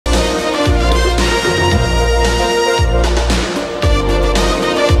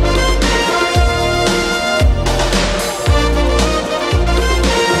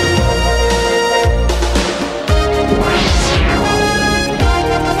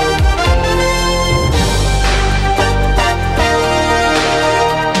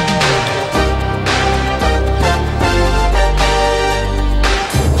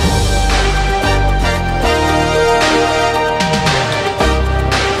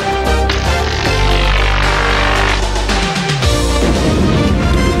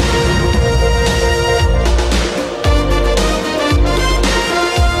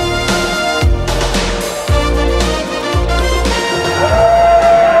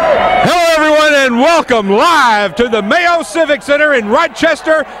and welcome live to the Mayo Civic Center in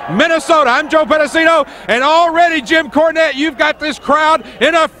Rochester, Minnesota. I'm Joe Pedicino, and already, Jim Cornette, you've got this crowd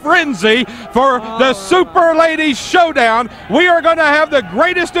in a frenzy for the Super Ladies Showdown. We are going to have the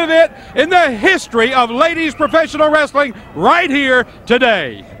greatest event in the history of ladies professional wrestling right here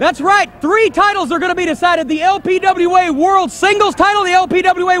today. That's right. 3 titles are going to be decided. The LPWA World Singles title, the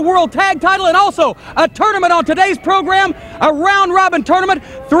LPWA World Tag title, and also a tournament on today's program, a round-robin tournament.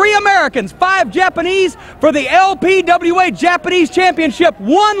 3 Americans, 5 Japanese for the LPWA Japanese Championship.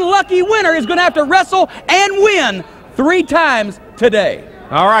 One lucky winner is going to have to wrestle and win 3 times today.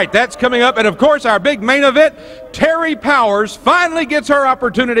 All right, that's coming up. And, of course, our big main event, Terri Powers finally gets her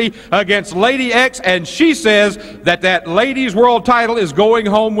opportunity against Lady X, and she says that that Ladies World title is going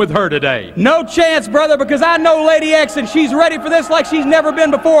home with her today. No chance, brother, because I know Lady X, and she's ready for this like she's never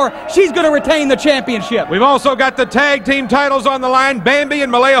been before. She's going to retain the championship. We've also got the tag team titles on the line, Bambi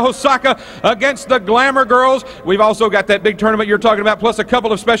and Malia Hosaka against the Glamour girls. We've also got that big tournament you're talking about, plus a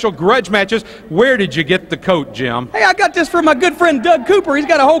couple of special grudge matches. Where did you get the coat, Jim? Hey, I got this from my good friend Doug Cooper. He's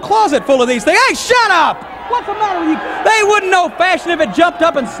got a whole closet full of these things. Hey, shut up! What's the matter with you? They wouldn't know fashion if it jumped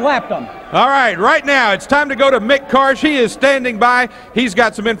up and slapped them. All right now it's time to go to Mick Karsh. He is standing by. He's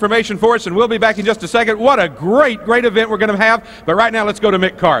got some information for us, and we'll be back in just a second. What a great event we're going to have. But right now, let's go to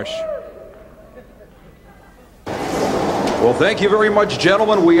Mick Karsh. Well, thank you very much,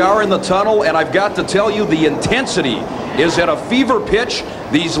 gentlemen. We are in the tunnel, and I've got to tell you, the intensity is at a fever pitch.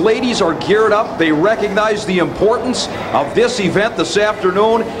 These ladies are geared up. They recognize the importance of this event this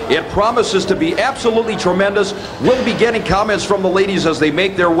afternoon. It promises to be absolutely tremendous. We'll be getting comments from the ladies as they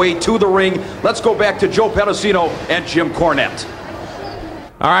make their way to the ring. Let's go back to Joe Pedicino and Jim Cornette.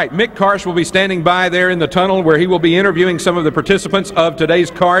 All right, Mick Karsh will be standing by there in the tunnel where he will be interviewing some of the participants of today's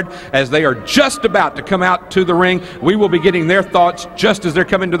card as they are just about to come out to the ring. We will be getting their thoughts just as they're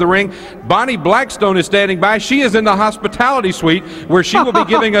coming to the ring. Bonnie Blackstone is standing by. She is in the hospitality suite where she will be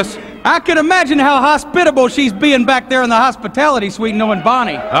giving us... I can imagine how hospitable she's being back there in the hospitality suite knowing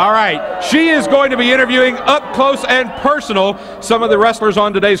Bonnie. All right, she is going to be interviewing up close and personal some of the wrestlers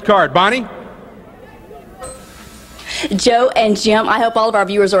on today's card. Bonnie? Joe and Jim, I hope all of our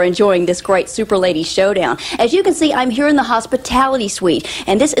viewers are enjoying this great Super Ladies Showdown. As you can see, I'm here in the hospitality suite,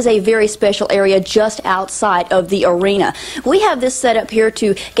 and this is a very special area just outside of the arena. We have this set up here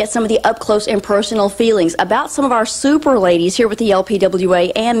to get some of the up-close and personal feelings about some of our Super Ladies here with the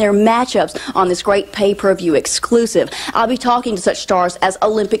LPWA and their matchups on this great pay-per-view exclusive. I'll be talking to such stars as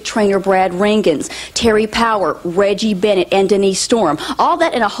Olympic trainer Brad Rangans, Terri Power, Reggie Bennett, and Denise Storm. All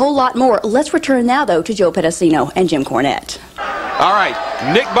that and a whole lot more. Let's return now, though, to Joe Pedicino and Jim Cornette. All right,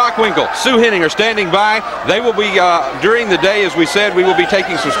 Nick Bockwinkel, Sue Henning are standing by. They will be, during the day, as we said, we will be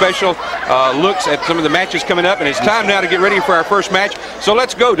taking some special looks at some of the matches coming up, and it's time now to get ready for our first match. So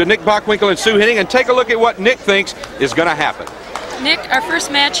let's go to Nick Bockwinkel and Sue Henning and take a look at what Nick thinks is going to happen. Nick, our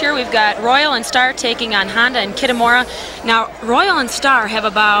first match here, we've got Royal and Starr taking on Handa and Kitamura. Now, Royal and Starr have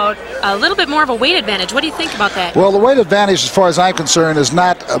about a little bit more of a weight advantage. What do you think about that? Well, the weight advantage, as far as I'm concerned, is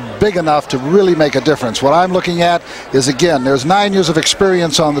not big enough to really make a difference. What I'm looking at is, again, there's 9 years of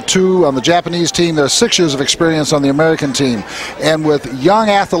experience on the Japanese team. There's 6 years of experience on the American team. And with young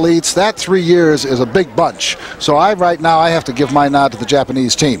athletes, that 3 years is a big bunch. So right now, I have to give my nod to the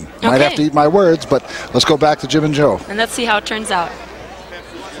Japanese team. Okay. Might have to eat my words, but let's go back to Jim and Joe. And let's see how it turns out.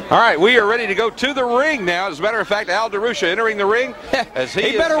 All right, we are ready to go to the ring now. As a matter of fact, Al DeRusha entering the ring. As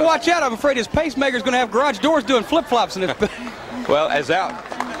he better watch out. I'm afraid his pacemaker's going to have garage doors doing flip-flops in his... Well, as Al...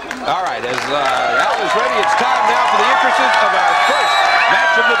 All right, as Al is ready, it's time now for the entrances of our first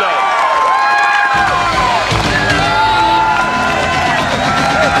match of the day.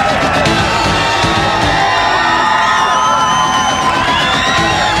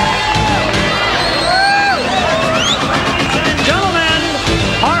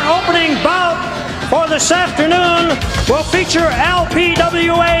 This afternoon will feature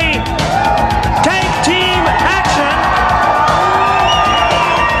LPWA tag team action.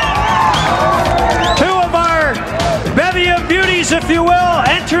 2 of our bevy of beauties, if you will,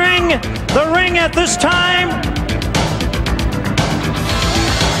 entering the ring at this time.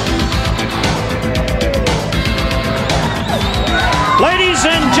 Ladies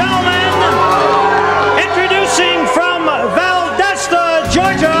and gentlemen, introducing from Valdosta,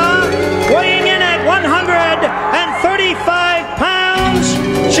 Georgia, weighing in at 135 pounds,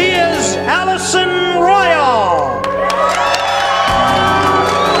 she is Allison Royal.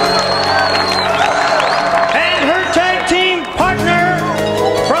 And her tag team partner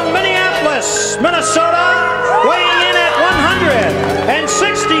from Minneapolis, Minnesota, weighing in at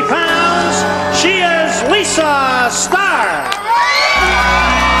 160 pounds, she is Lisa Starr.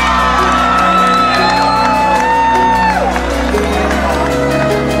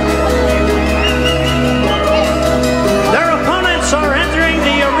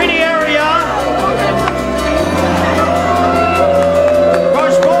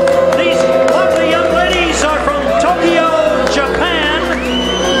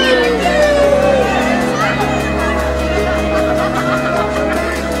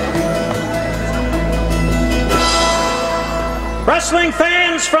 wrestling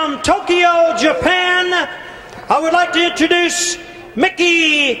fans from Tokyo, Japan, I would like to introduce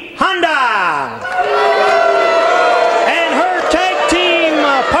Miki Handa and her tag team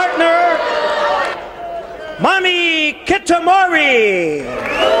partner, Mami Kitamura.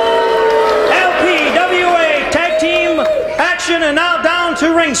 LPWA tag team action, and now down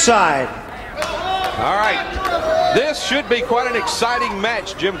to ringside. All right, this should be quite an exciting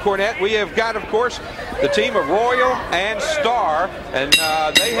match, Jim Cornette. We have got, of course, the team of Royal and Starr, and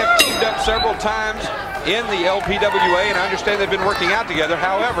they have teamed up several times in the LPWA, and I understand they've been working out together.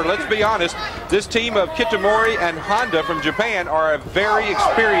 However, let's be honest, this team of Kitamura and Handa from Japan are a very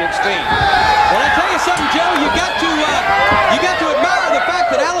experienced team. Well, I tell you something, Joe, you got to admire the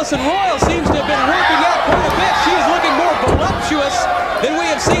fact that Allison Royal seems to have been working out quite a bit. She is looking more voluptuous than we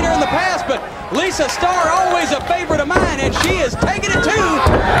have seen her in the past, but Lisa Starr, always a favorite of mine, and she is taking it to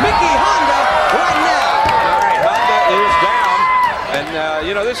Miki Handa right now. All right, Handa is down, and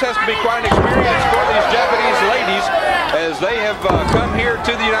you know, this has to be quite an experience for these Japanese ladies as they have come here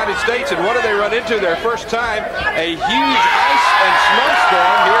to the United States, and what do they run into their first time? A huge ice and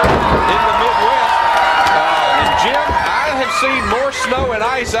snowstorm here in the Midwest. And Jim, I have seen more snow and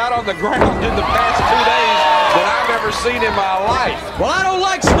ice out on the ground in the past 2 days than I've ever seen in my life. Well, I don't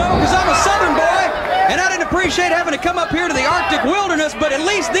like snow because I'm a southern boy, and I didn't appreciate having to come up here to the Arctic wilderness, but at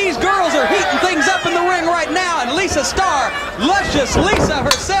least these girls are heating things up in the ring right now, and Lisa Starr, luscious Lisa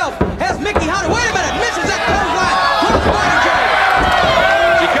herself, has Miki Handa. Wait a minute, misses that clothesline. Crossbody, Joe.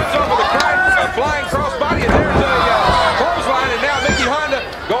 She comes up with a flying crossbody, and there's a clothesline, and now Miki Handa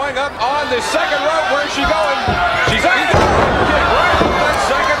going up on the second rope. Where's she going? She's on the kick right off that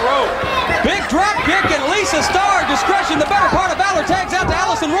second rope. Big drop kick, and Lisa Starr, discretion, the better part of valor, tags out to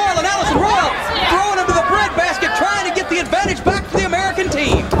Allison Royal, and Allison Royal throwing him to the breadbasket, trying to get the advantage back to the American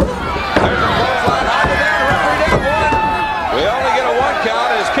team. There's a clothesline, Handa down, referee down one. We only get a 1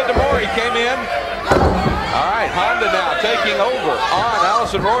 count as Kitamura came in. All right, Handa now taking over on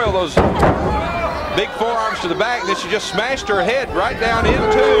Allison Royal, those big forearms to the back, and then she just smashed her head right down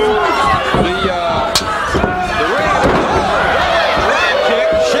into the ring. Kick.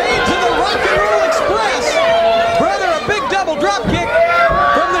 Shades of the Rock and Roll Express. Brother, a big double drop kick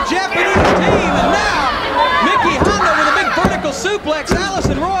from the Japanese team, and now Miki Handa with a big vertical suplex.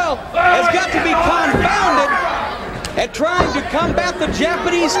 Allison Royal has got to be confounded at trying to combat the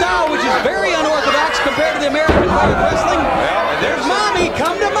Japanese style, which is very unorthodox compared to the American way of wrestling. Well, and there's Mami,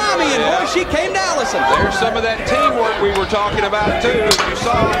 come to Mami, and boy, she came to Allison. There's some of that teamwork we were talking about too. As you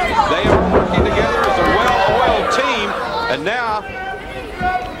saw, they are working together as a well-oiled team, and now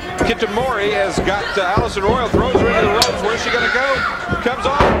Kitamura has got Allison Royal, throws her into the ropes. Where's she going to go? Comes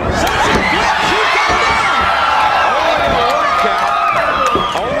on. Sunset flip, she's got it down.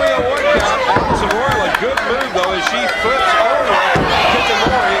 Only a 1 count. Allison Royal, a good move though, as she flips over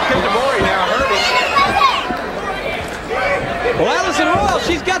Kitamura. Kitamura now hurting. Well, Allison Royal,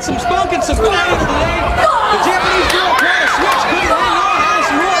 she's got some spunk and some fire today. The Japanese girl trying to switch, couldn't hang on.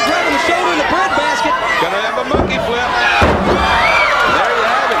 Allison Royal grabbing the shoulder in the breadbasket. Gonna have a monkey flip. There you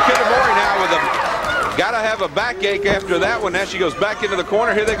have it. Kitamura now with a, gotta have a backache after that one. Now she goes back into the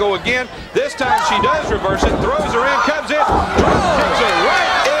corner. Here they go again. This time she does reverse it, throws her in, comes in, kicks her right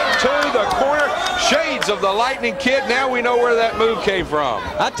into the corner. Shades of the Lightning Kid. Now we know where that move came from.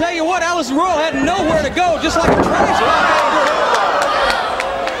 I tell you what, Allison Royal had nowhere to go, just like a trash can.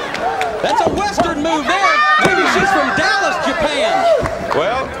 That's a Western move there. Maybe she's from Dallas, Japan.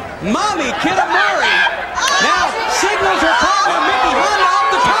 Well, Mami Kitamura now signals her partner, Miki Handa,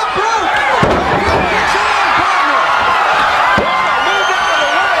 off the top rope. Kicks on, partner. Moved out of the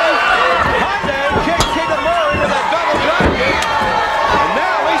way. Handa kicked Kitamura with a double drop kick. And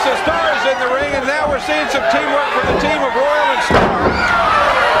now Lisa Starr is in the ring, and now we're seeing some teamwork from the team of Royal and Starr.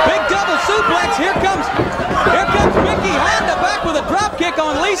 Big double suplex. Here comes Miki Handa back with a drop kick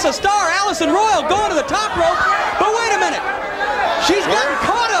on Lisa Starr. Allison Royal going to the top rope. But wait a minute. She's gotten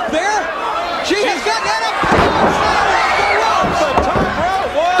caught up there. She has gotten that up. Off the top rope.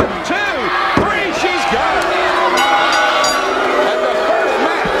 1, 2, 3. She's got it. And the first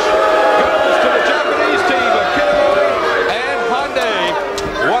match goes to the Japanese team of Kitamura and Handa.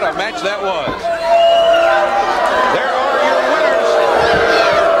 What a match that was. There are your winners.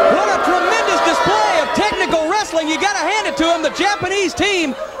 What a tremendous display of technical wrestling. You got to hand it to them. The Japanese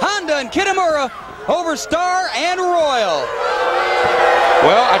team, Handa and Kitamura, over Starr and Royal.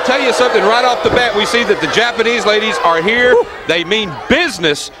 Well, I tell you something right off the bat. We see that the Japanese ladies are here. Woo. They mean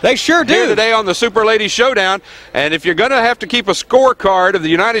business. They sure do. Here today on the Super Ladies Showdown. And if you're going to have to keep a scorecard of the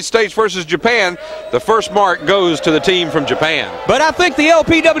United States versus Japan, the first mark goes to the team from Japan. But I think the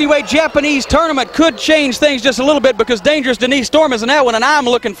LPWA Japanese tournament could change things just a little bit because Dangerous Denise Storm is in that one, and I'm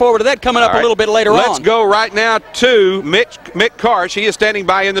looking forward to that coming up a little bit later on. Let's go right now to Mick Karsh. He is standing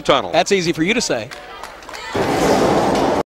by in the tunnel. That's easy for you to say.